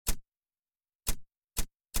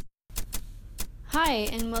Hi,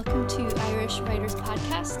 and welcome to Irish Writers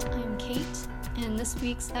Podcast. I'm Kate, and this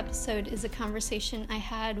week's episode is a conversation I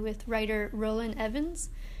had with writer Roland Evans,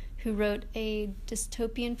 who wrote a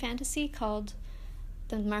dystopian fantasy called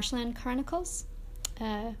The Marshland Chronicles.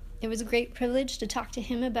 It was a great privilege to talk to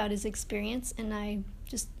him about his experience, and I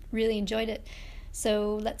just really enjoyed it.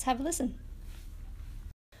 So let's have a listen.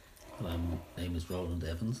 My name is Roland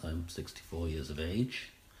Evans. I'm 64 years of age.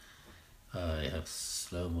 I have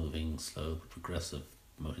slow progressive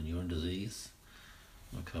motor neuron disease.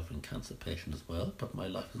 I'm a recovering cancer patient as well, but my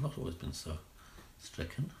life has not always been so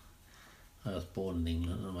stricken. I was born in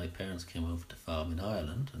England and my parents came over to farm in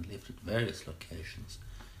Ireland and lived at various locations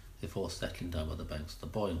before settling down by the banks of the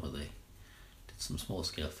Boyne, where they did some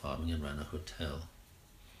small-scale farming and ran a hotel.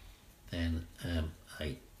 Then as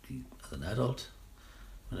an adult,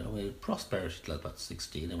 when we had prosperity till about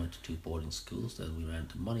 16, I went to 2 boarding schools. Then we ran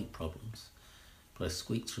into money problems, but I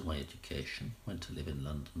squeaked through my education, went to live in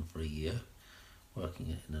London for a year,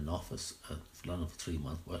 working in an office, London for 3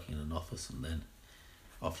 months, working in an office, and then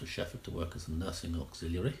off to Sheffield to work as a nursing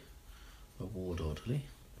auxiliary, a ward orderly,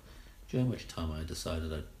 during which time I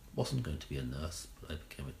decided I wasn't going to be a nurse, but I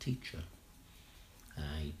became a teacher.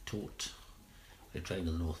 I trained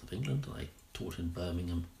in the north of England, and I taught in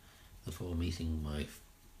Birmingham before meeting my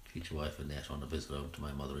future wife Annette on a visit home to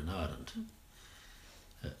my mother in Ireland.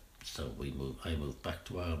 I moved back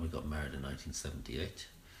to Ireland. We got married in 1978.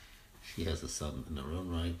 She has a son in her own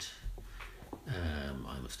right.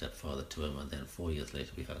 I'm a stepfather to him, and then 4 years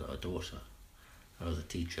later we had our daughter. I was a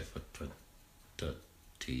teacher for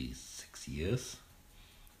 26 years,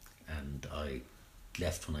 and I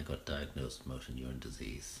left when I got diagnosed with motor neuron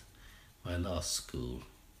disease. My last school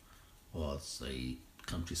was a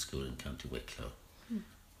country school in County Wicklow,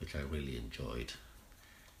 which I really enjoyed,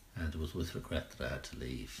 and it was with regret that I had to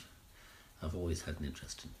leave. I've always had an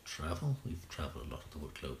interest in travel. We've travelled a lot of the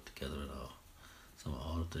globe together in our summer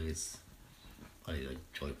holidays. I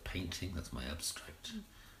enjoy painting. That's my abstract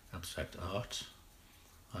art.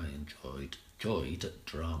 I enjoyed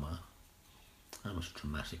drama. I was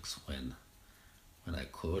dramatics when I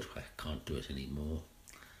could. I can't do it anymore.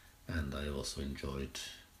 And I also enjoyed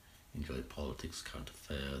politics, current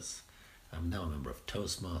affairs. I'm now a member of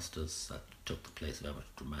Toastmasters. That took the place of amateur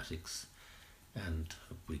dramatics, and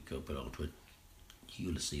we belong to a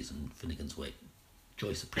Ulysses and Finnegan's Wake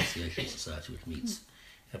Joyce Appreciation Society, which meets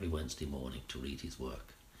every Wednesday morning to read his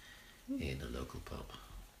work in a local pub.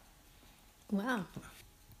 Wow.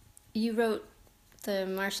 You wrote the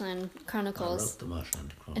Marshland Chronicles. I wrote the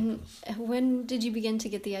Marshland Chronicles. And when did you begin to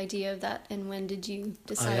get the idea of that, and when did you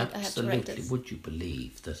decide I have to write this? Would you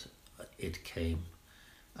believe that it came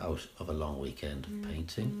out of a long weekend of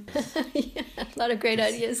painting? Yeah, a lot of great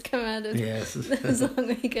ideas come out of those long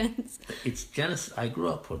weekends. It's Genesis. I grew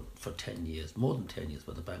up for 10 years, more than 10 years,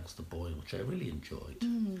 by the banks of the Boyne, which I really enjoyed.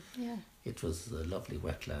 Yeah. It was a lovely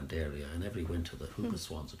wetland area, and every winter the hooper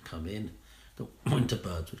swans would come in, the winter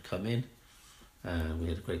birds would come in, and we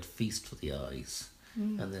had a great feast for the eyes.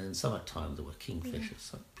 And then in summertime there were kingfishers.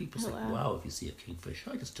 So people say, wow, if you see a kingfisher,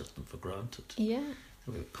 I just took them for granted. Yeah.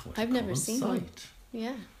 I've never seen them.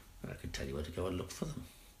 Yeah. I could tell you where to go and look for them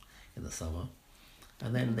in the summer.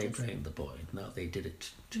 And then they drained the Boyne. Now they did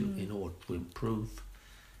it in order to improve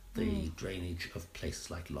the drainage of places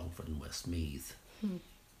like Longford and Westmeath.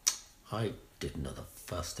 I didn't know the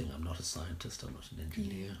first thing. I'm not a scientist, I'm not an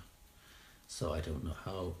engineer. So I don't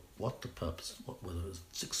know what the purpose, whether it was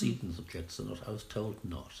succeeding in subjects or not. I was told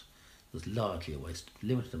not. It was largely a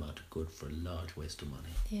limited amount of good for a large waste of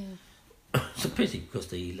money. Yeah. It's a pity, because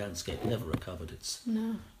the landscape never recovered its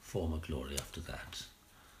former glory after that.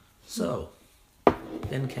 So,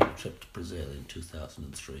 then came a trip to Brazil in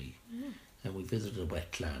 2003, and we visited a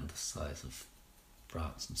wetland the size of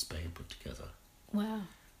France and Spain put together. Wow.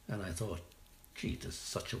 And I thought, gee, this is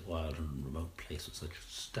such a wild and remote place with such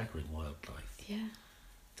staggering wildlife. Yeah.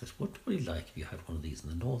 What would it be like if you had one of these in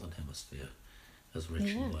the Northern Hemisphere, as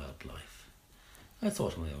rich in wildlife? I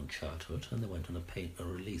thought of my own childhood, and then went on a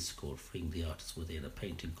release called Freeing the Artists Within, a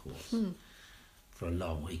painting course for a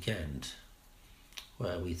long weekend,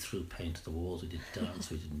 where we threw paint at the walls, we did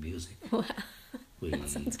dance, we did music, we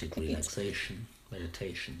did relaxation,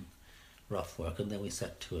 meditation, rough work, and then we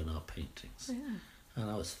set to in our paintings. Yeah.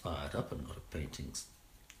 And I was fired up and got a paintings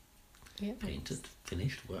painted,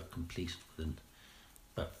 finished, work completed within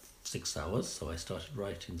about 6 hours. So I started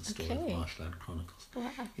writing the story of Marshland Chronicles.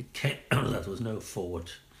 Wow. It came out of that. There was no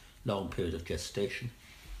long period of gestation.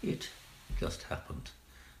 It just happened.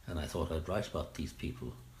 And I thought I'd write about these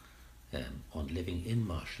people on living in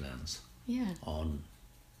marshlands, on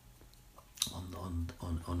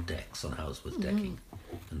decks, on houses with decking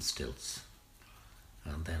and stilts.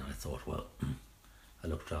 And then I thought, well, I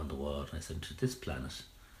looked around the world and I said, to this planet,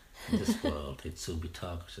 in this world, they'd soon be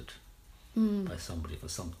targeted by somebody for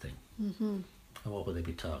something. And what would they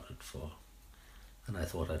be targeted for? And I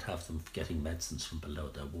thought I'd have them getting medicines from below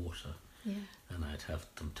their water, and I'd have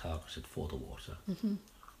them targeted for the water.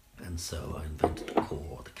 And so I invented the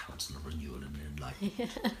CORE, the Council of Renewal and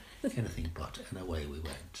Enlightenment, anything but, and away we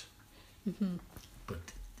went. But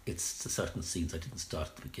it's certain scenes I didn't start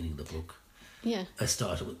at the beginning of the book. Yeah. I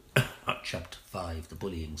started with chapter 5, the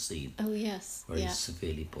bullying scene. Oh, yes. Where he's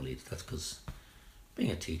severely bullied. That's because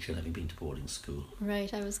being a teacher and having been to boarding school.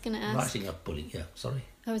 Right, I was going to ask. Writing up bullying, sorry.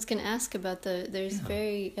 I was going to ask about there's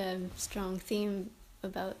very strong theme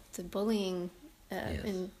about the bullying,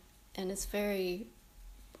 and it's very,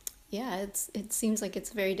 it seems like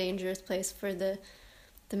it's a very dangerous place for the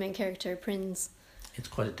main character, Prince. It's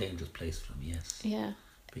quite a dangerous place for him, yes. Yeah.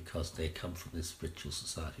 Because they come from this ritual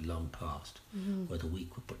society long past, where the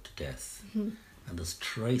weak were put to death. And there's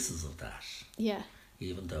traces of that. Yeah.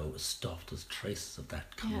 Even though it was stopped, there's traces of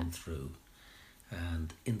that coming through.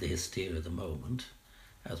 And in the hysteria of the moment,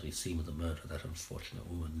 as we've seen with the murder of that unfortunate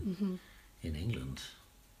woman in England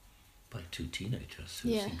by two teenagers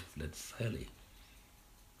who seem to have led fairly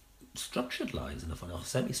structured lives, or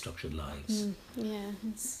semi-structured lives.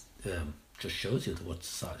 Just shows you what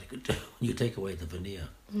society could do when you take away the veneer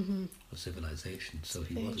of civilization. So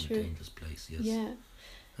he was in a dangerous place, yes. Yeah.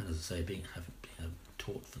 And as I say, having been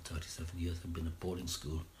taught for 37 years and been at boarding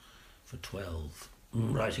school for 12,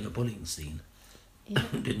 writing a bullying scene was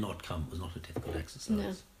not a difficult exercise.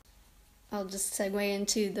 No. I'll just segue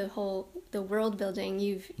into the world building.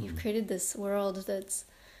 You've created this world that's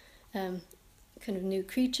kind of new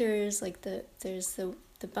creatures, like there's the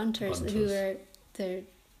bunters who are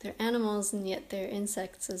they're animals and yet they're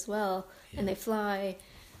insects as well, and they fly.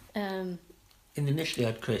 And initially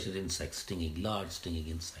I'd created insects, large stinging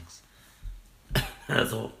insects. And I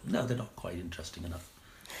thought, no, they're not quite interesting enough.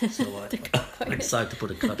 So I decided to put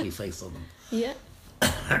a cuddly face on them. Yeah.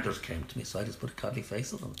 That just came to me, so I just put a cuddly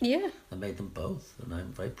face on them. Yeah. I made them both, and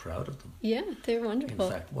I'm very proud of them. Yeah, they're wonderful.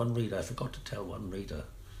 In fact, I forgot to tell one reader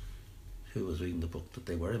who was reading the book that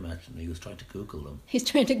they were imaginary. He was trying to Google them. He's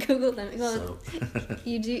trying to Google them. Well,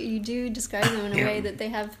 you do describe them in a way that they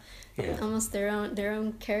have almost their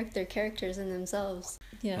own characters in themselves.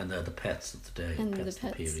 Yeah. And they're the pets of the day, and pets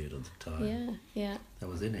of the period of the time. Yeah, yeah. That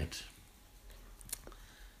was in it.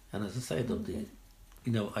 And as I say,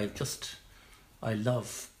 I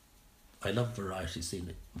love variety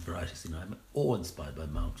scene. I'm awe-inspired by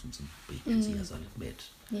mountains and beaches, yes, I'll admit.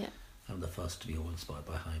 Yeah. I'm the first to be awe-inspired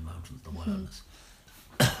by high mountains, the wildness.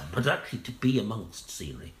 But actually, to be amongst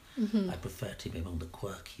scenery, I prefer to be among the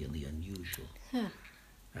quirky and the unusual. Huh.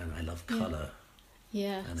 And I love colour.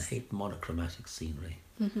 Yeah. And I hate monochromatic scenery.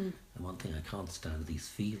 And one thing I can't stand are these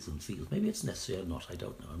fields and fields. Maybe it's necessary or not, I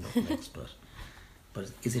don't know, I'm not an expert.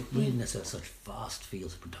 But is it really necessary such vast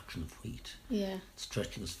fields of production of wheat? Yeah.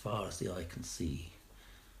 Stretching as far as the eye can see.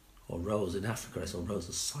 Or rows in Africa, I saw rows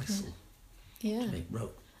of sisal to make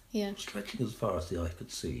rope. Yeah. Stretching as far as the eye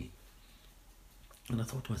could see. And I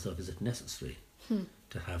thought to myself, is it necessary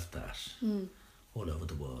to have that all over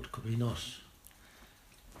the world? Could we not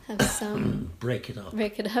have some break it up,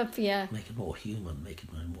 yeah, make it more human, make it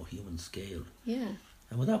on a more human scale,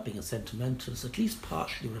 and without being a sentimentalist, at least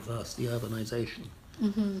partially reverse the urbanization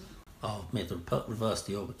reverse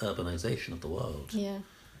the urbanization of the world,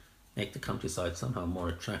 make the countryside somehow a more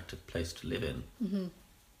attractive place to live in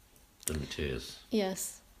than it is.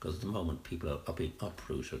 Yes. Because at the moment people are being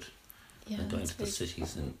uprooted and going to the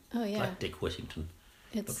cities and like Dick Whittington,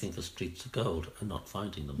 looking for streets of gold and not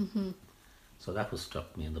finding them. So that was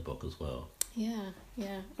struck me in the book as well. Yeah.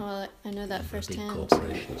 Well, I know that firsthand. Big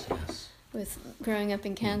corporations, yes. With growing up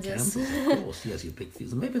in Kansas. Of course, yes, your big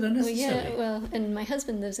fields. Maybe they're necessary. And my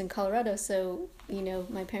husband lives in Colorado, so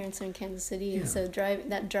my parents are in Kansas City, and so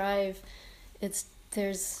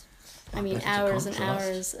there's hours and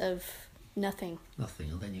hours of nothing.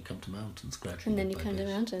 Nothing, and then you come to mountains gradually. And then you come to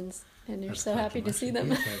mountains, and you're so happy to see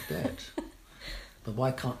them. Yes, I bet. But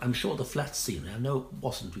why can't... I'm sure the flat scenery, I know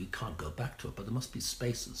we can't go back to it, but there must be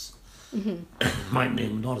spaces. Might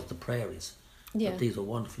name not as the prairies, but these are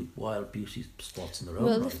wonderful wild beauty spots in their own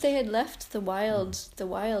right. Well, if they had left the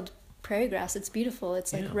wild prairie grass, it's beautiful.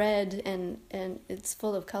 It's like red and it's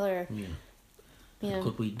full of colour. Yeah.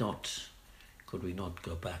 Could we not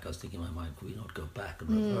go back? I was thinking in my mind, could we not go back and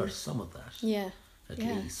reverse some of that? Yeah. At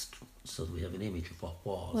least, so that we have an image of what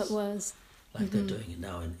was. What was. Like they're doing it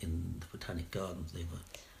now in the Botanic Gardens. They've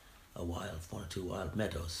one or two wild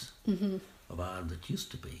meadows of Ireland that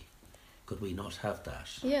used to be. Could we not have that?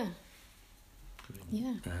 Yeah.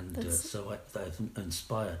 Yeah. And so I'm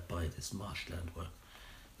inspired by this marshland where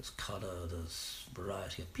there's colour, there's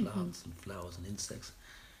variety of plants and flowers and insects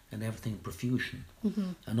and everything in profusion.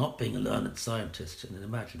 And not being a learned scientist in an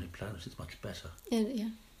imaginary planet is much better. Yeah.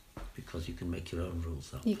 Because you can make your own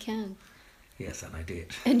rules up. You can. Yes, and I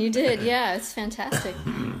did. And you did, yeah. It's fantastic.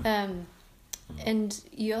 And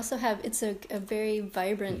you also have, it's a very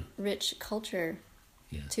vibrant, rich culture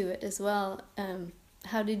to it as well.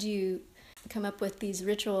 How did you come up with these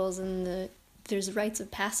rituals and there's rites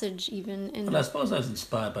of passage even? Well, I suppose I was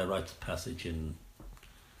inspired by rites of passage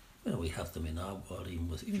we have them in our world, even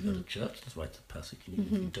if you go to church, there's rites of passage, and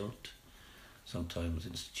even if you don't, sometimes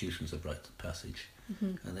institutions have rites of passage.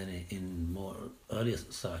 And then in more earlier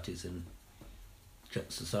societies, in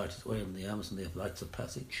the Amazon, they have rites of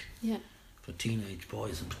passage for teenage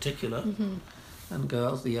boys in particular, and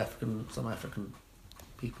girls, some African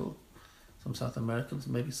people, some South Americans,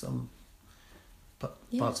 maybe some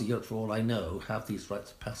parts of Europe, for all I know, have these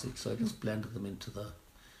rites of passage. So I just blended them into the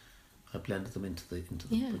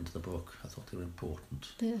book. I thought they were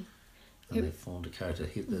important. Yeah. And they formed a character.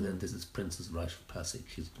 Then this is Prince's rite of passage.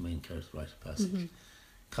 He's the main character's rite of passage,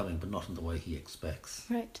 coming, but not in the way he expects.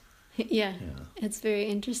 Right. Yeah. It's very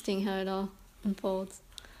interesting how it all unfolds.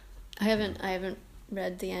 I haven't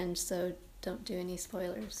read the end, so don't do any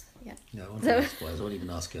spoilers yet. Yeah, I won't do any spoilers. I won't even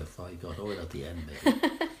ask you if I got all at the end,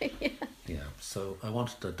 maybe. Yeah. So I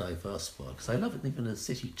wanted a diverse world, because I love it even in a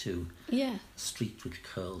city too. Yeah. A street which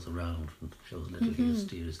curls around and shows a little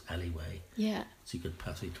mysterious alleyway. Yeah. Secret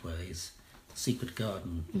passageways. The Secret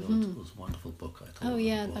Garden, it was a wonderful book, I thought. Oh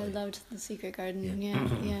yeah, I loved The Secret Garden.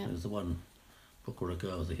 Yeah. It was the one book where a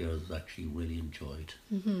girl, the hero, was actually really enjoyed.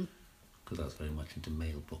 Because I was very much into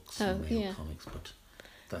male books and male comics, but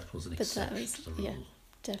that was an exception to the rule. Yeah,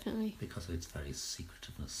 definitely. Because of its very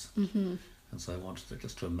secretiveness. And so I wanted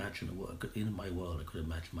just to imagine a world. In my world, I could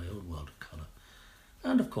imagine my own world of colour.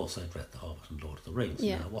 And of course, I'd read The Hobbit and Lord of the Rings.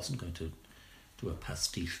 Yeah. I wasn't going to do a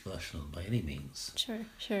pastiche version of them by any means.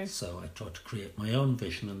 Sure. So I tried to create my own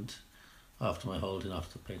vision, and after my holding,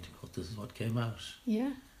 after the painting, this is what came out.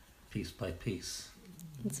 Yeah. Piece by piece.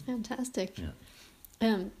 It's fantastic.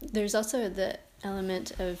 Yeah. There's also the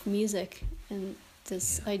element of music and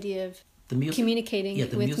this idea of communicating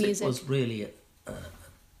with music. The music was really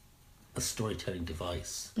a storytelling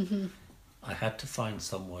device. I had to find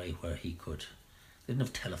some way where he could. They didn't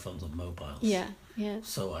have telephones or mobiles. Yeah.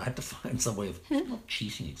 So I had to find some way of not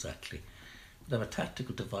cheating exactly, but have a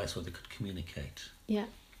tactical device where they could communicate. Yeah.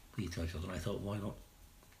 With each other, and I thought, why not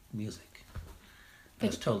music? I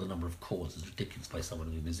was told the number of chords is ridiculous by someone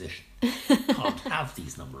who's a musician. Can't have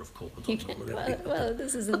these number of chords. Well,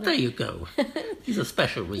 this isn't. But there you go. These are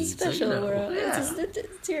special reads. Special world. Yeah.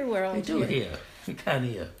 It's your world. You do hear. You can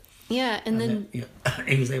hear. Yeah, and then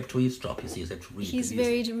he was able to eavesdrop. You see, he was able to read. He's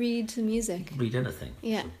very to read to music. Read anything.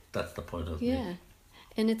 Yeah, so that's the point of it. Yeah,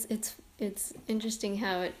 and it's interesting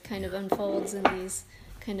how it kind of unfolds in these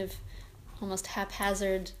kind of almost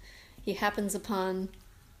haphazard. He happens upon.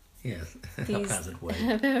 Yes, haphazard way.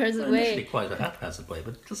 Haphazard way. Actually, quite a haphazard way,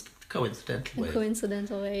 but just a coincidental way. A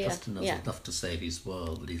coincidental way, yeah. Just enough to save his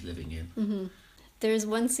world that he's living in. There's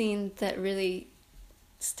one scene that really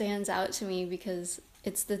stands out to me because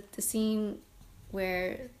it's the scene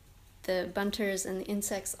where the bunters and the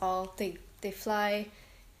insects they fly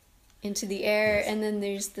into the air, and then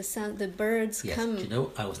there's the sound, the birds come. Do you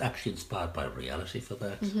know, I was actually inspired by reality for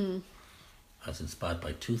that. I was inspired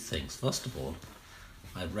by two things. First of all,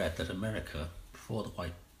 I read that America, before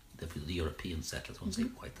the European settlers, I won't say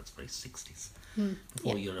white, that's very 60s,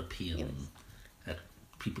 before European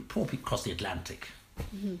people crossed the Atlantic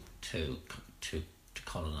to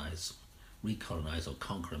recolonize or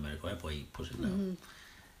conquer America, whatever way you put it now,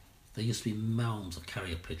 there used to be mounds of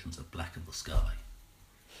carrier pigeons that blackened the sky,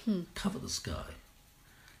 covered the sky.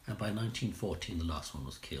 And by 1914, the last one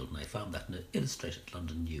was killed, and I found that in an illustrated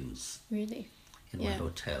London News. Really? In my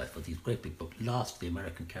hotel, I thought these great big books, last the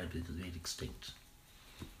American carrier pigeons made extinct.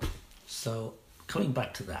 So, coming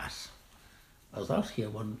back to that, I was out here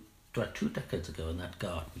 2 decades ago in that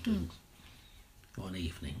garden doing one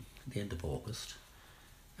evening at the end of August,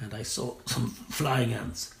 and I saw some flying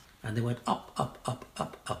ants, and they went up, up, up,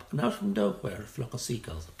 up, up, and out from nowhere a flock of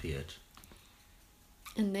seagulls appeared.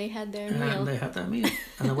 And they had their meal.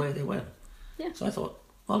 And away they went. Yeah. So I thought,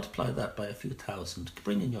 multiply that by a few thousand,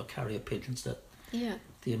 bring in your carrier pigeons that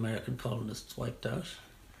the American colonists wiped out,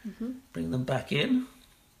 bring them back in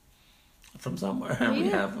from somewhere, and we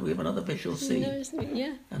have another visual scene.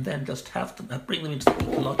 And then just have them bring them into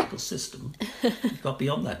the ecological system. You've got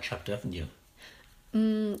beyond that chapter, haven't you?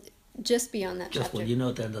 just beyond that Just chapter. when you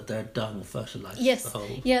know then that their dung fertilizes Yes, the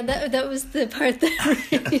whole. yeah, that was the part that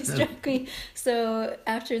really struck me. So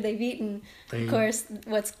after they've eaten, of course,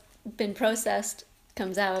 what's been processed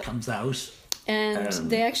comes out, and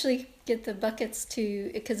they actually get the buckets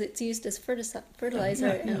because it's used as fertilizer,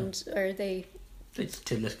 and or they just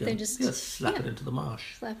slap it into the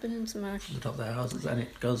marsh. Slap it into the marsh. On the top of their houses, and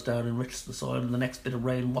it goes down and enriches the soil, and the next bit of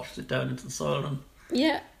rain washes it down into the soil, and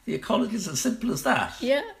the ecology is as simple as that.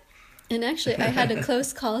 Yeah. And actually, I had a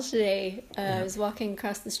close call today. I was walking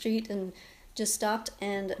across the street and just stopped,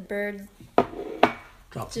 and a bird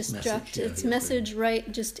dropped its message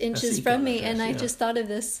right just inches from me, and I just thought of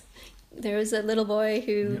this. There was a little boy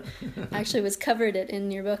who actually was covered it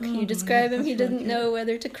in your book. You describe him. He didn't know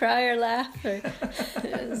whether to cry or laugh. Or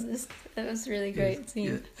that was really great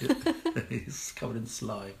scene. He's covered in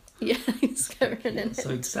slime. Yeah, he's covered in it.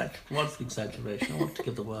 So what's the exaggeration? I want to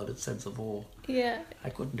give the world its sense of awe. Yeah.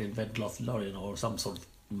 I couldn't invent Lothlorien or some sort of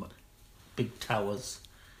big towers.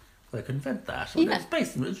 I could invent that.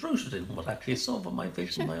 It's rooted in what I actually saw from my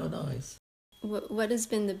vision, my own eyes. What has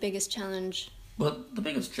been the biggest challenge? Well, the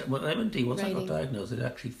biggest MND, once I got diagnosed, it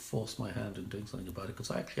actually forced my hand in doing something about it, because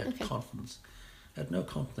I actually had confidence. I had no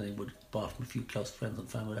confidence apart from a few close friends and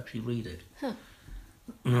family would actually read it. Huh.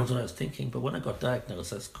 And that's what I was thinking. But when I got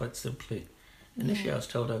diagnosed, that's quite simply. Initially, I was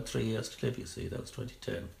told I had 3 years to live, you see. That was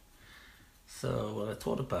 2010. So when I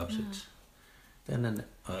thought about it, then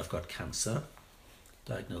I've got cancer,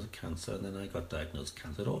 diagnosed with cancer, and then I got diagnosed with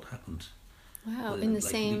cancer. It all happened. Wow, in the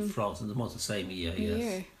same... France, in almost the same year,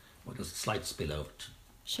 yes. Well, there's a slight spillover to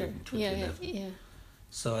 2011. Yeah.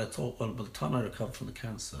 So I thought, well, by the time I recovered from the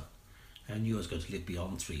cancer, I knew I was going to live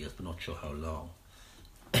beyond 3 years, but not sure how long.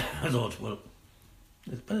 I thought, well,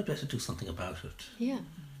 it's better do something about it. Yeah.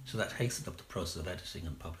 So that hastened up the process of editing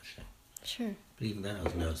and publishing. Sure. But even then I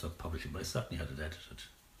was nervous about publishing, but I certainly had it edited.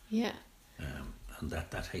 Yeah. And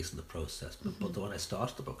that hastened the process. But when I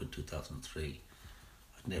started the book in 2003,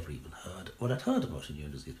 I'd never even heard... Well, I'd heard of motor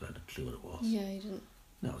neuron disease, but I had no clue what it was. Yeah, you didn't...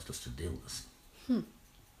 No, it was just an illness.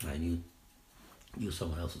 I knew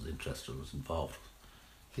someone else was interested or was involved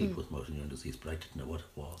with people with motor neuron disease, but I didn't know what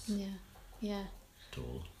it was. Yeah. At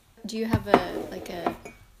all. Do you have a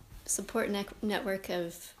support network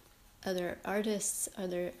of other artists,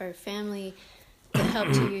 or family that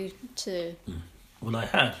helped you to? Well, I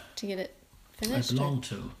had to get it finished. I belonged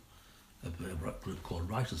to a group called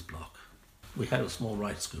Writers Block. We had a small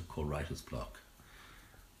writers group called Writers Block,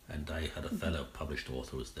 and I had a fellow published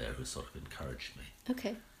author who was there who sort of encouraged me.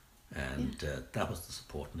 Okay. And that was the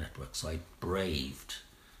support network. So I braved.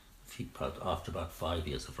 After about 5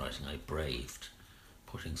 years of writing, I braved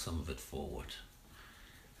putting some of it forward.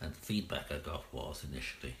 And the feedback I got was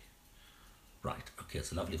initially, right, okay,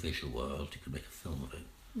 it's a lovely visual world, you can make a film of it.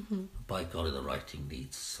 But by golly, the writing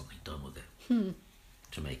needs something done with it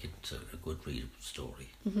to make it a good readable story.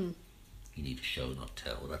 You need to show, not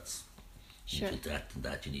tell. You need to do that and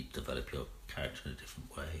that. You need to develop your character in a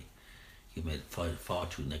different way. You made far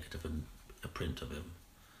too negative a print of him.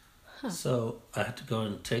 So I had to go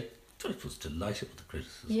and I was delighted with the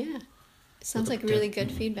criticism. Yeah. It sounds like really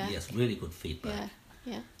good feedback. Yes, really good feedback.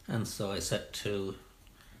 Yeah. And so I set to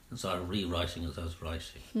and started rewriting as I was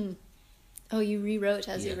writing. Oh, you rewrote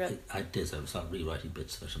as you wrote? I did. I started rewriting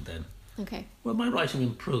bits of it, and then... Okay. Well, my writing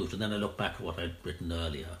improved, and then I looked back at what I'd written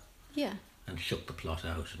earlier. Yeah. And shook the plot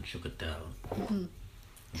out and shook it down.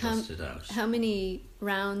 Dusted it out. How many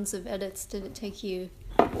rounds of edits did it take you?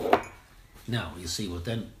 Now, you see, well,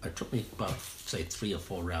 then it took me about, say, 3 or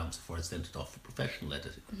 4 rounds before I sent it off for professional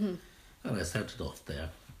editing. And I sent it off there.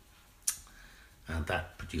 And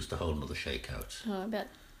that produced a whole other shakeout. Oh, I bet.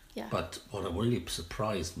 Yeah. But what really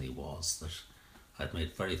surprised me was that I'd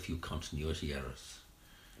made very few continuity errors.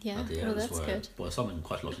 Yeah, the errors that's good. Well, some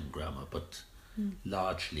quite a lot in grammar, but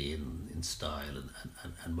largely in style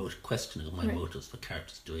and questioning of my motives for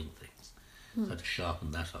characters doing things. So I had to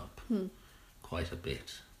sharpen that up quite a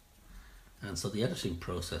bit. And so the editing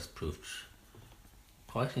process proved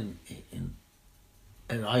quite an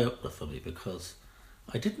eye-opener for me, because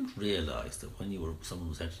I didn't realise that when someone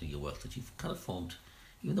was editing your work, that you've kind of formed,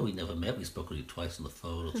 even though we never met, we spoke only twice on the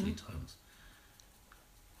phone or 3 times,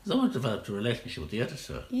 someone developed a relationship with the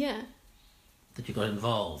editor. Yeah. That you got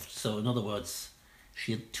involved. So in other words,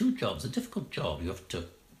 she had 2 jobs, a difficult job. You have to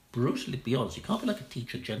brutally be honest. You can't be like a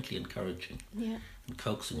teacher, gently encouraging and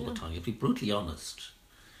coaxing all the time. You have to be brutally honest.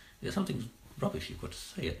 If something's rubbish, you've got to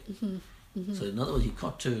say it. So in other words, you've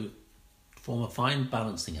got to form a fine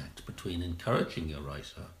balancing act between encouraging your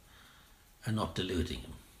writer and not deluding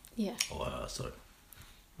him. Yeah. Or her, sorry.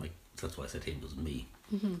 That's why I said him, it was me.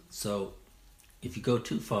 So if you go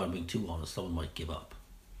too far and being too honest, someone might give up.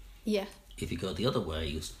 Yeah. If you go the other way,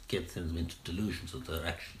 you get them into delusions that they're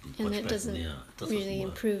actually And much it better doesn't than they are. It really work.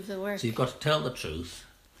 improve the work. So you've got to tell the truth,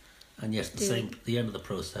 and yet at the end of the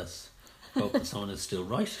process, hope that someone is still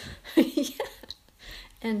writing. Yeah.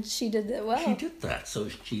 And she did that well. She did that. So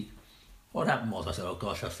what happened was, I said, oh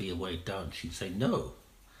gosh, I feel weighed down. She'd say no.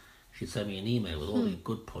 She'd send me an email with all the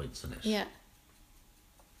good points in it. Yeah.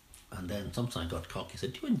 And then sometimes I got cocky,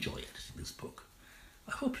 said, do you enjoy editing this book?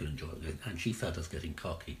 I hope you enjoy it. And she felt I was getting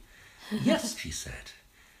cocky. Yes, she said.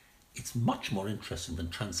 It's much more interesting than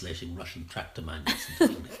translating Russian tractor manuals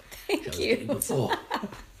into English. Thank you. Before.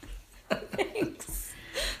 Thanks.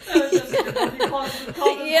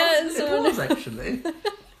 Yes, it was actually.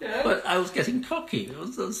 Yeah. But I was getting cocky. It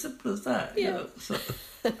was as simple as that. Yeah. You know, so.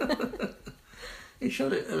 It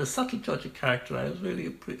showed a subtle judge of character. I really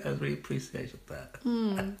appreciated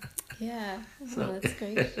that. Yeah, So, well, that's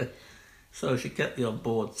great. So she kept me on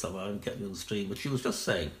board somehow and kept me on the stream. But she was just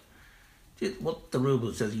saying, what the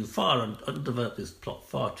rumour says, you underdeveloped this plot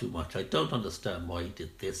far too much. I don't understand why you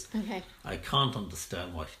did this. Okay. I can't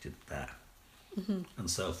understand why she did that. And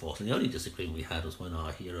so forth. And the only disagreement we had was when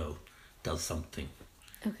our hero does something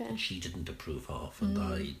Okay. that she didn't approve of and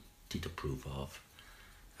I did approve of.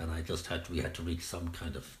 And we had to reach some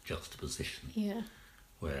kind of juxtaposition Yeah.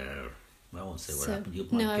 where, I won't say what So- happened, you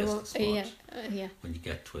No, might I guess won't. the spot Yeah. when you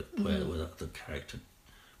get to it, where the character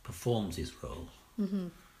performs his role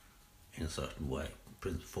in a certain way,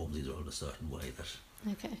 performs his role in a certain way that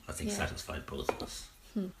Okay. I think yeah. satisfied both of us.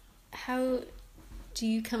 How do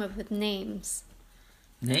you come up with names?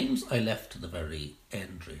 Names I left to the very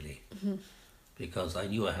end, really, because I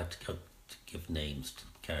knew I had to give names to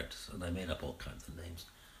the characters, and I made up all kinds of names.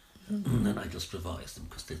 And then I just revised them,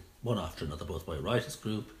 because they one after another, both by writers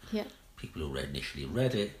group, Yeah. people who initially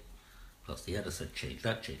read it, plus the editor said change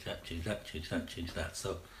that, change that, change that, change that, change that.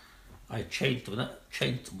 So I changed them, and I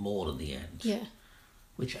changed them more in the end, Yeah.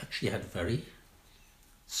 which actually had very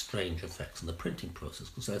strange effects on the printing process,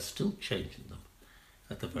 because I was still changing them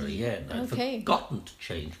at the very end. I'd Okay. forgotten to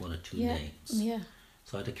change one or two Yeah. names. Yeah.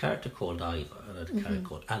 So I had a character called Iva and I had a character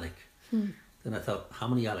called Alec. Then I thought, how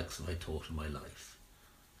many Alecs have I taught in my life?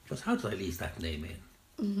 Just how did I leave that name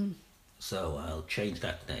in? So I'll change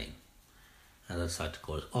that name. And I decided to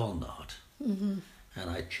call it Allnard. And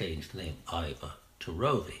I changed the name Iva to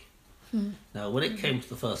Rovey. Now when it came to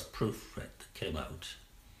the first proofread that came out,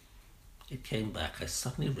 it came back, I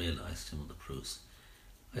suddenly realised in the proofs,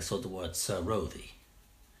 I saw the word Sir Rovey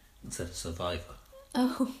instead of Survivor.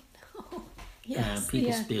 Oh no. Yes. And people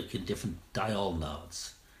yeah. speak in different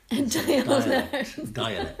dialnads. Dialnad.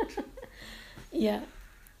 Dialect. Yeah.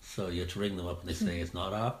 So you have to ring them up and they say, it's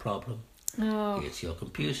not our problem, Oh. it's your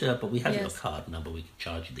computer, but we have your Yes. card number, we can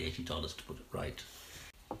charge you the $80 to put it right.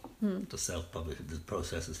 To self-publish it, the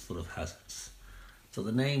process is full of hazards. So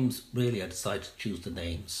the names, really I decided to choose the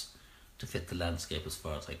names to fit the landscape as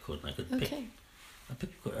far as I could. And I could Okay.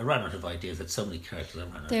 I ran out of ideas, I had so many characters, I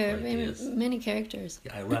ran out There of are ideas. many characters.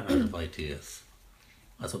 Yeah, I ran out of ideas.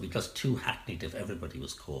 I thought it'd be just too hackneyed if everybody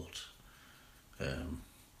was called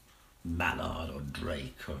Mallard or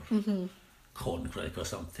Drake or Corncrake or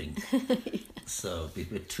something. So it'd be a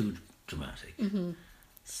bit too dramatic.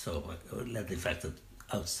 So I led the fact that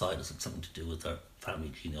outsiders had something to do with their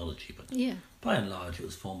family genealogy, but Yeah. by and large it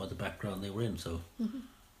was formed by the background they were in. So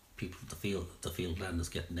people of the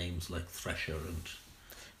fieldlanders get names like Thresher and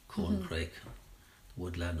Corncrake.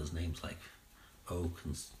 Woodlanders names like Oak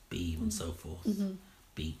and Beam and so forth.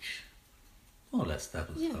 Beech. More or less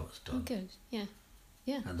that was Oh, done. good. Yeah.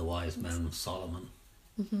 Yeah. And the wise man Solomon.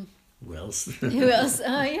 Who else? Who else?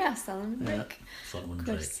 Oh, yeah, Solomon Yeah, Drake. Solomon Of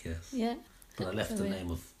Drake, course. yes. Yeah. But I left the So, yeah.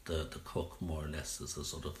 name of the cook more or less as a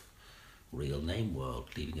sort of real name world,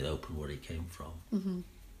 leaving it open where he came from.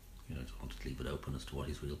 You know, I wanted to leave it open as to what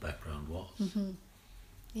his real background was.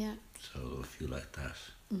 Yeah. So a few like that.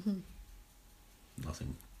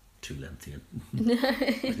 Nothing too lengthy.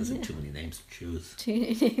 Like I said, too many names to choose. Two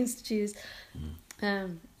names to choose.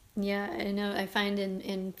 Yeah, I know. I find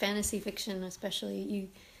in fantasy fiction, especially, you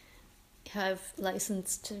have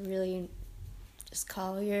license to really just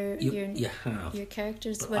call your You have. your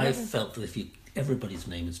characters But whatever. I felt that if everybody's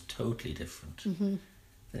name is totally different, then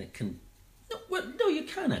it can. No, you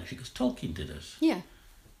can actually, because Tolkien did it. Yeah.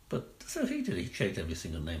 But so he did. He changed every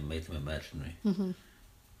single name, and made them imaginary.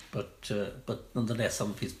 But nonetheless,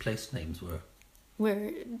 some of his place names were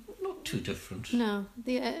Where not too different. no,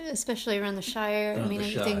 especially around the Shire. Around I mean, the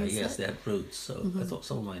Shire, things yes, that, they had roots. So I thought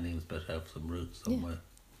some of my names better have some roots somewhere.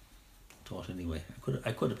 Thought anyway.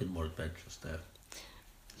 I could have been more adventurous there.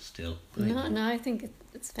 Still. But no, anyway. I think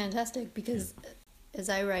it's fantastic because as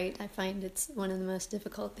I write, I find it's one of the most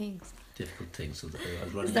difficult things. Difficult things. So I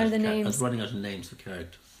was running out of names for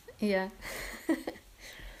characters. Yeah.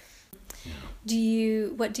 Yeah.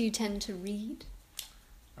 What do you tend to read?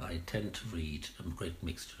 I tend to read a great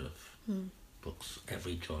mixture of books,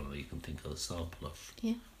 every genre you can think of, a sample of.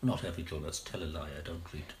 Yeah. Not every genre, that's tell a lie, I don't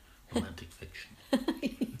read romantic fiction.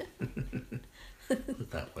 Put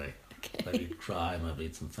it that way. Okay. I read crime, I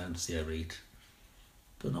read some fantasy,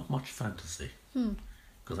 but not much fantasy.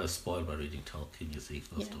 Because I was spoiled by reading Tolkien, you see,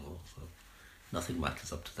 first of all. So nothing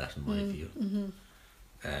matches up to that in my view.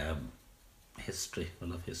 Mm-hmm. History, I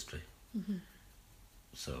love history. Mm-hmm.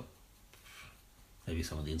 So maybe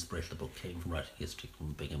some of the inspiration of the book came from writing history,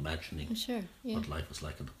 from being imagining Sure, yeah. what life was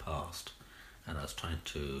like in the past. And I was trying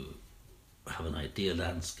to have an ideal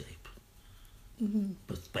landscape,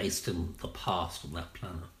 but based in the past on that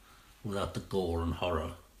planet, without the gore and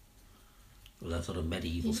horror, with that sort of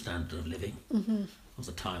medieval standard of living. It was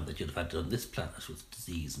a time that you'd have had on this planet with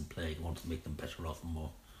disease and plague. I wanted to make them better off and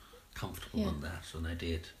more comfortable than that, and I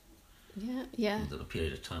did. Yeah. Within a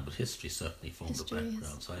period of time, but history certainly formed the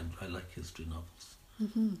background. So I like history novels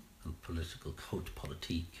and political haute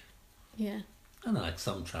politique. Yeah. And I like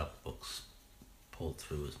some travel books. Paul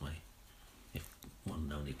Through is one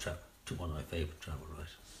and only one of my favourite travel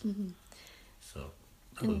writers. So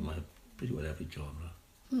that was my pretty well every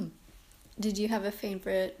genre. Did you have a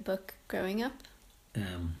favourite book growing up?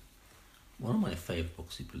 One of my favourite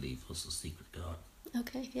books, I believe, was The Secret Garden.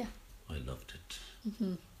 Okay, yeah. I loved it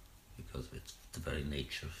because it's the very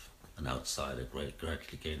nature of an outsider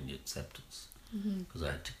gradually gaining acceptance. Because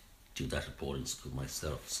I had to do that at boarding school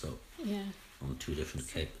myself. So on two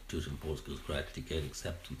different boarding schools, gradually gain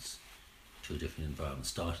acceptance. Two different environments.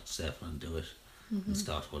 Start at 7 and do it, and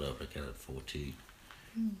start all over again at 14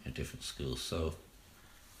 in different schools. So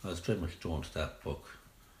I was very much drawn to that book.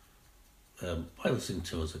 I was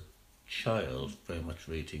into, as a child, very much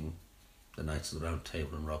reading The Knights of the Round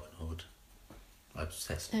Table and Robin Hood. I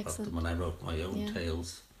obsessed about them, and I wrote my own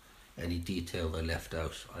tales. Any detail I left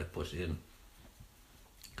out, I put in,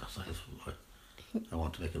 because I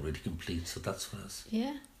want to make it really complete. So that's what was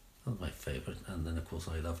my favourite. And then, of course,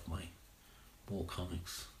 I loved my war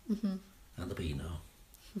comics and the Beano.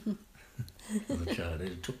 As a child,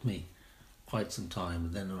 it took me quite some time,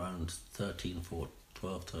 and then around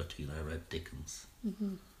 12, 13, I read Dickens.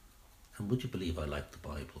 And would you believe I liked the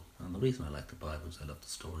Bible? And the reason I liked the Bible is I loved the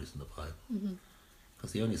stories in the Bible.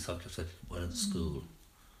 Because the only subjects I did well in school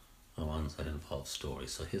are ones that involve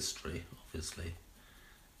stories. So history, obviously,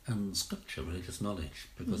 and scripture, religious knowledge,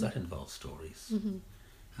 because that involves stories.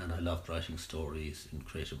 And I loved writing stories in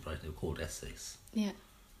creative writing. They were called essays. Yeah.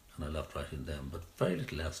 And I loved writing them, but very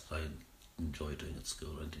little else did I enjoy doing at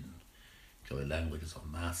school. I didn't enjoy languages or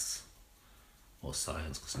maths or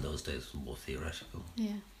science, because in those days it was more theoretical.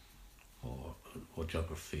 Yeah. Or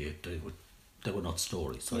geography. They were not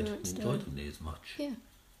stories, so I didn't enjoy them nearly as much. Yeah.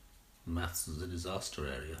 Maths is a disaster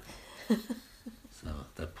area. So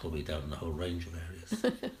that pulled me down in a whole range of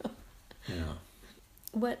areas. Yeah.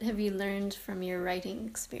 What have you learned from your writing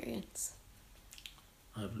experience?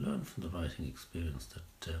 I've learned from the writing experience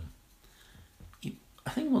that I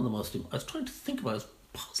think one of the most... I was trying to think about... I was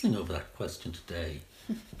puzzling over that question today,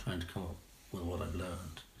 trying to come up with what I've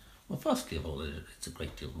learned. Well, firstly of all, it's a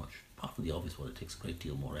great deal much... Apart from the obvious one, it takes a great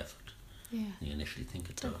deal more effort than you initially think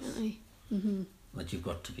it does. Definitely. That you've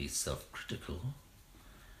got to be self-critical,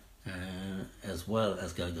 as well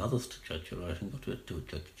as getting others to judge your writing. You've got to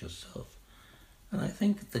judge it yourself. And I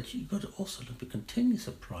think that you've got to also be continually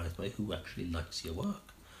surprised by who actually likes your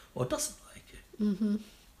work or doesn't like it.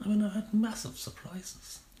 I mean, I've had massive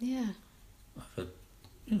surprises. Yeah. I've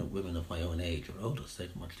had, women of my own age or older say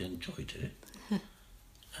how much they enjoyed it.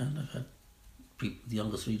 And I've had the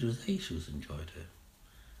youngest readers' age who's enjoyed it.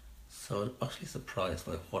 So I'm utterly surprised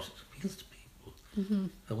by what it appeals to people.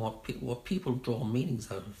 And what people draw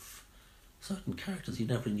meanings out of certain characters you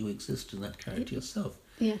never knew existed in that character yourself.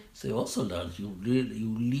 Yeah. So you also learn that you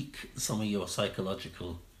leak some of your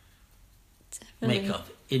psychological makeup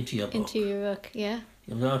into your book. Into your book, yeah.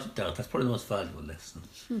 Without a doubt, that's probably the most valuable lesson.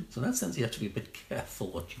 So in that sense, you have to be a bit careful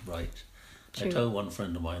what you write. True. I told one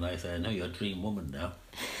friend of mine, I said, I know you're a dream woman now.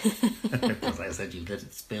 Because I said, you let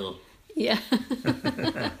it spill. Yeah.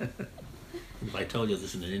 If I told you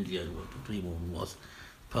this in India, what a dream woman was,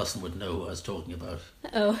 the person would know who I was talking about.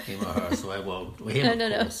 Oh. Him or her, so I won't. Well, him, no,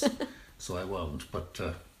 of course. So I won't. But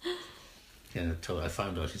I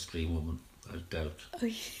found out his dream woman, I doubt, from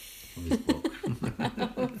his book.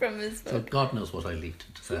 From his book. So God knows what I leaked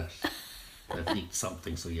into that. I've leaked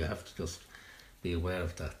something, so you have to just be aware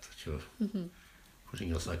of that you're putting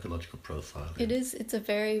your psychological profile in. It is. It's a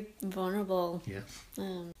very vulnerable. Yes.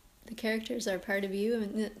 The characters are part of you,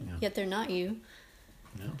 and yet they're not you.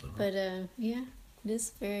 Yeah, but yeah, it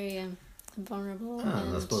is very vulnerable.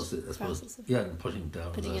 And I suppose, and putting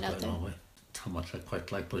down it out there. How much I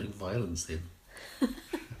quite like putting violence in.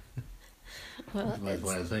 Well, that's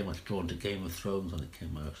why I was very much drawn to Game of Thrones when it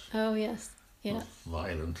came out. Oh yes, yeah.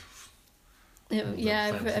 Violent.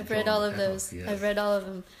 Yeah, I've read all of those. Yes. I've read all of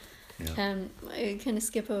them. Yeah. I kind of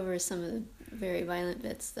skip over some of the very violent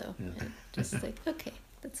bits, though. Yeah. Just like, okay,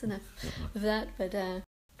 that's enough of that. But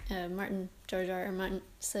George R. R. Martin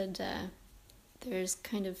said there's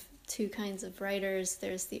kind of two kinds of writers.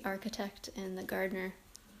 There's the architect and the gardener.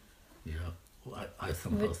 Yeah, well, I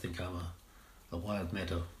somehow think I'm a wild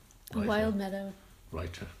meadow writer. A wild meadow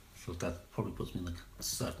writer. So that probably puts me in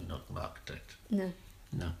certainly not an architect. No,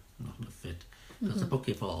 not in a fit. Because the book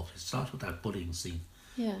evolved. It started with that bullying scene.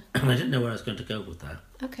 Yeah. And I didn't know where I was going to go with that.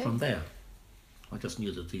 Okay. From there, I just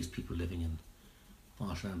knew that these people living in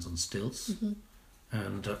marshlands on stilts,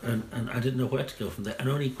 and I didn't know where to go from there. And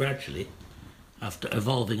only gradually, after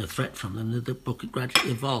evolving a threat from them, the book would gradually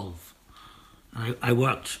evolve. And I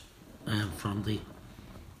worked from the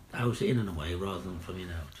out in and away rather than from in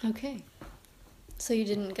out. Okay. So you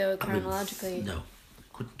didn't go chronologically? No, I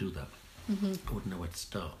couldn't do that. I wouldn't know where to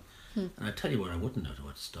start. And I tell you where I wouldn't know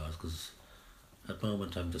where to start, because at the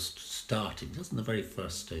moment I'm just starting, just in the very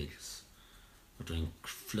first stages of doing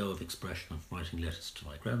flow of expression of writing letters to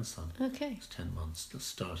my grandson. Okay. It's 10 months, just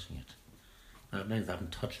starting it. Now, I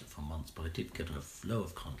haven't touched it for months, but I did get a flow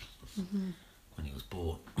of consciousness when he was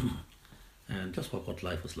born. And just what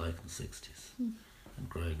life was like in the 60s and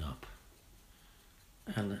growing up.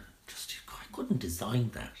 And I couldn't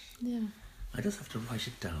design that. Yeah. I just have to write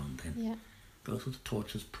it down then. Yeah. Go through the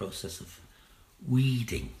torturous process of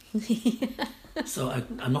weeding. So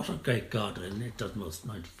I'm not a great gardener, and it does most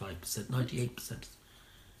 95%, 98%,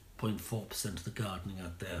 0.4% of the gardening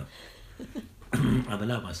out there. I've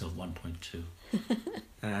allowed myself 1.2.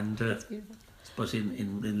 And but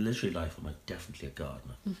in literary life, I'm definitely a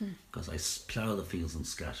gardener, because I plough the fields and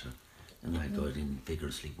scatter, and I go in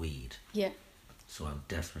vigorously weed. Yeah. So I'm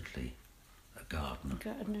definitely a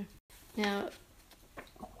gardener. Now,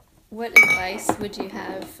 what advice would you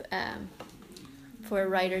have for a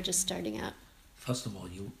writer just starting out? First of all,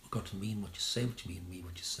 you've got to mean what you say, what you mean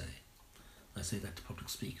what you say. I say that to public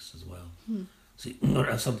speakers as well. See,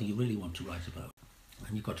 that's something you really want to write about,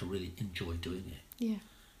 and you've got to really enjoy doing it. Yeah.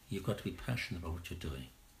 You've got to be passionate about what you're doing.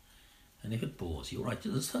 And if it bores you, right,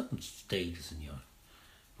 there's certain stages in your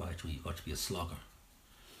writing where you've got to be a slogger.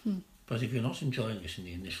 But if you're not enjoying it in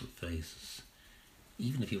the initial phases,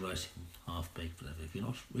 even if you're writing half-baked, whatever, if you're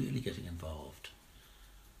not really getting involved,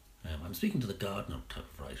 I'm speaking to the gardener type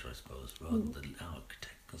of writer, I suppose, rather than the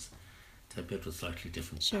architect, because they're built with slightly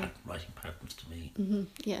different writing patterns to me.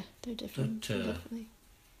 Yeah, they're different. But, definitely.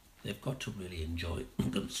 They've got to really enjoy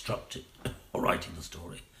constructing or writing the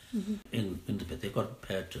story in the bit. They've got to be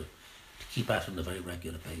prepared to keep at it on a very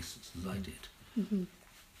regular basis, as I did.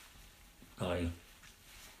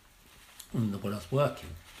 When I was working,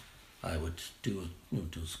 I would do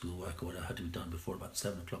schoolwork or whatever had to be done before about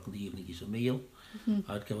 7 o'clock in the evening, eat a meal.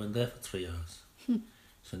 I'd go in there for 3 hours.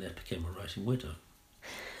 So then I became a writing widow,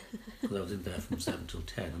 because I was in there from 7 till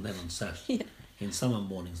 10, and then on Saturday, in summer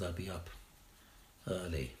mornings, I'd be up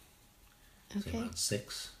early, say around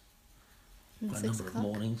 6, a number of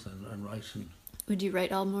mornings, and write. And would you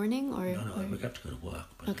write all morning, or? No, I would have to go to work,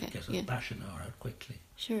 but I'd get a bash an hour out quickly.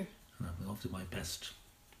 Sure. And that was obviously my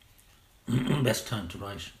best time to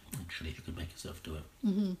write, actually, if you could make yourself do it.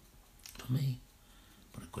 For me.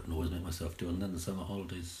 But I couldn't always make myself do it. And then the summer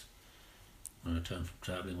holidays, when I returned from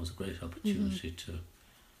travelling, was a great opportunity to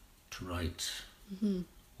write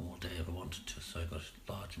all day if I wanted to. So I got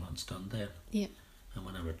large amounts done then. Yeah. And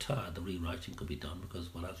when I retired, the rewriting could be done because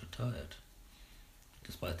I was retired,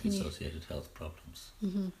 despite the associated health problems.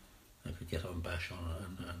 I could get on, bash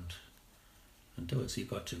on and do it. So you've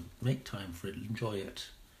got to make time for it, enjoy it,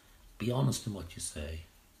 be honest in what you say,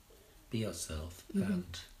 be yourself,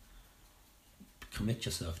 and commit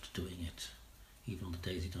yourself to doing it, even on the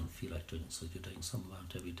days you don't feel like doing it. So you're doing some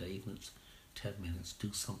amount every day, even if it's 10 minutes,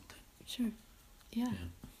 do something. Sure. Yeah.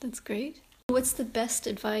 That's great. What's the best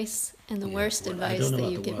advice and the worst advice that you've given? I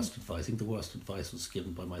don't know about the worst advice. I think the worst advice was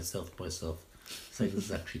given by myself to myself, saying this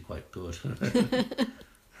is actually quite good.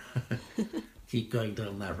 Keep going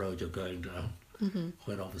down that road you're going down,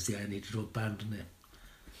 when obviously I needed to abandon it.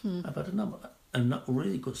 I've had a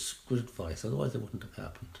really good advice, otherwise it wouldn't have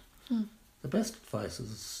happened. The best advice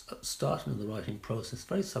is starting in the writing process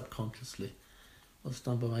very subconsciously. Was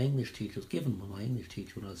done by my English teacher, was given by my English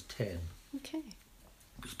teacher when I was 10. Okay.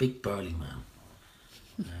 He was a big burly man,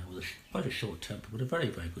 with quite a short temper, but a very,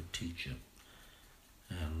 very good teacher.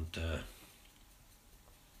 And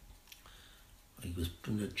he was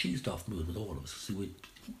in a cheesed-off mood with all of us. See,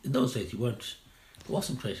 in those days, there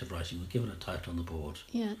wasn't creative writing. You were given a title on the board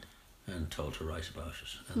and told to write about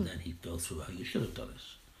it. And then he'd go through how you should have done it.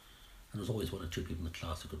 And there was always one or two people in the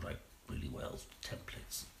class who could write really well,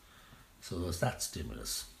 templates. So there was that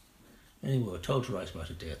stimulus. Anyway, we were told to write about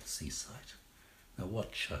a day at the seaside. Now,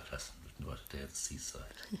 what child hasn't written about a day at the seaside?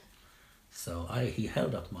 So he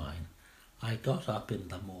held up mine. I got up in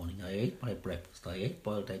the morning, I ate my breakfast, I ate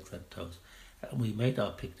boiled eggs and toast, and we made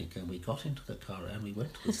our picnic, and we got into the car, and we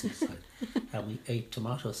went to the seaside, and we ate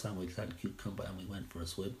tomato sandwich and cucumber, and we went for a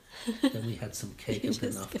swim. Then we had some cake, and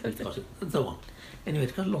then after we got it, and so on. Anyway,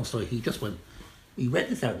 to cut a long story, he just went, he read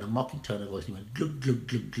this out in a mocking tone of voice, and he went, glug, glug,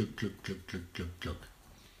 glug, glug, glug, glug, glug, glug, glug.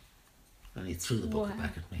 And he threw the book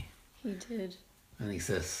back at me. He did. And he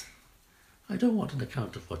says, I don't want an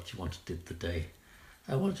account of what you wanted did the day.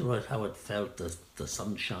 I want to write how it felt, the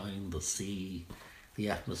sunshine, the sea, the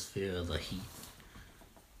atmosphere, the heat.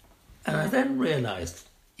 And I then realised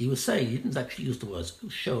he was saying, he didn't actually use the words,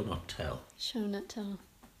 show not tell. Show not tell.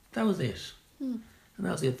 That was it. And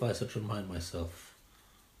that was the advice I had to remind myself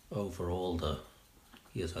over all the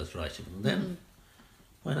years I was writing. And then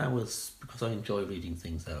because I enjoy reading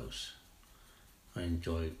things out, I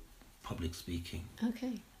enjoy public speaking.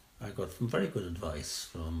 Okay. I got some very good advice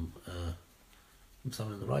from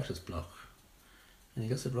someone in the writer's block. And he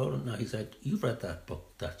just said, Roland, now he said, you've read that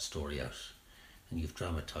book, that story out, and you've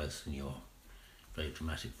dramatised in your very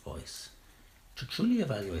dramatic voice. To truly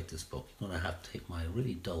evaluate this book, you're going to have to take my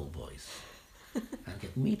really dull voice and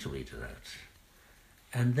get me to read it out.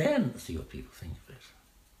 And then see what people think of it.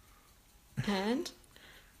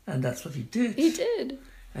 And that's what he did. He did.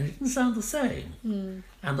 And it didn't sound the same.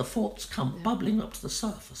 And the thoughts come bubbling up to the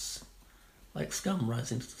surface, like scum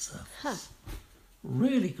rising to the surface.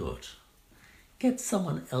 Really good. Get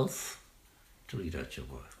someone else to read out your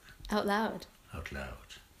work. Out loud. Out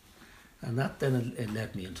loud. And that then it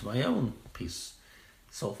led me into my own piece,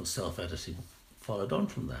 sort of self-editing, followed on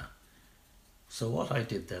from that. So what I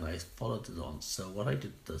did then, I followed it on. So what I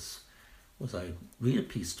did was I read a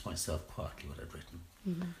piece to myself quietly, what I'd written.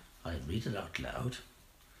 I'd read it out loud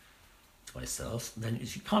to myself. Then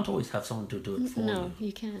you can't always have someone to do it for you. No,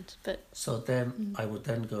 you can't. But so then I would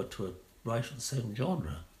then go to a writer of the same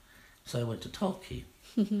genre. So I went to Tolkien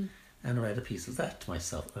and I read a piece of that to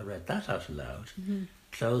myself. I read that out aloud,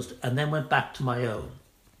 closed, and then went back to my own.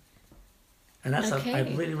 And that's what I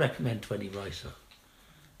really recommend to any writer.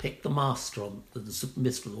 Pick the master on the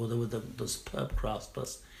mistress or the superb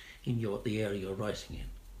craftsperson in the area you're writing in.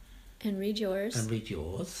 And read yours. And read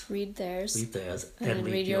yours. Read theirs. Read theirs. And then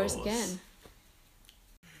read yours again.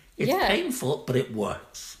 It's painful, but it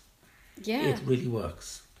works. Yeah. It really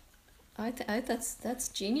works. That's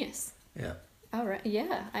genius. Yeah. All right.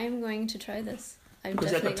 Yeah, I'm going to try this.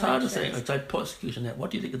 Because I got tired of saying, I tried prosecution there.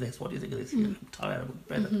 What do you think of this? What do you think of this? I'm tired. I would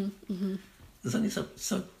read it. There's only so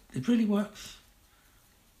it really works.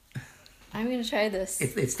 I'm going to try this.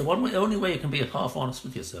 It's the only way you can be half honest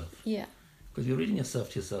with yourself. Yeah. Because you're reading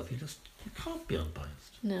yourself to yourself, you can't be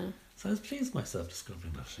unbiased. No. So I was pleased with myself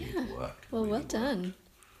discovering that it worked. Well, really well done.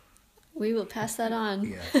 We will pass that on.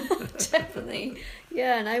 Yeah. Definitely.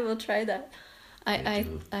 Yeah, and I will try that. I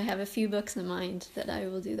have a few books in mind that I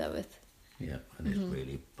will do that with. Yeah, and it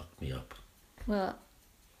really bucked me up. Well,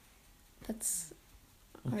 that's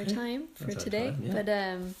our time for today. But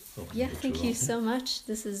thank you so much.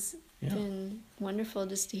 This has been wonderful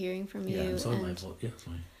just hearing from you. I'm sorry, my fault. Yeah,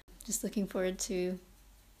 sorry. Just looking forward to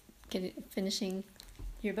finishing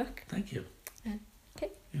your book. Thank you.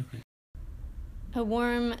 Okay. Yeah, great. A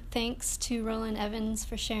warm thanks to Roland Evans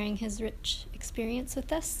for sharing his rich experience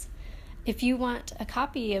with us. If you want a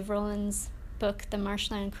copy of Roland's book, The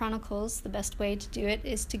Marshland Chronicles, the best way to do it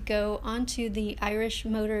is to go onto the Irish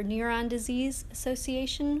Motor Neuron Disease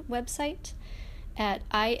Association website at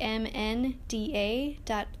imnda.ie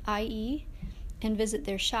and visit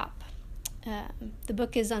their shop. The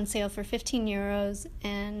book is on sale for €15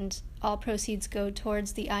 and all proceeds go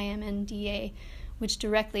towards the IMNDA, which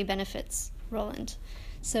directly benefits Roland.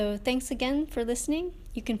 So thanks again for listening.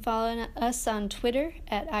 You can follow us on Twitter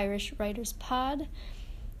at Irish Writers Pod.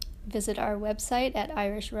 Visit our website at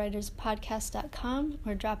irishwriterspodcast.com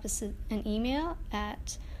or drop us an email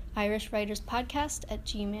at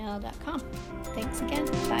irishwriterspodcast@gmail.com. Thanks again.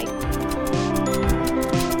 Bye.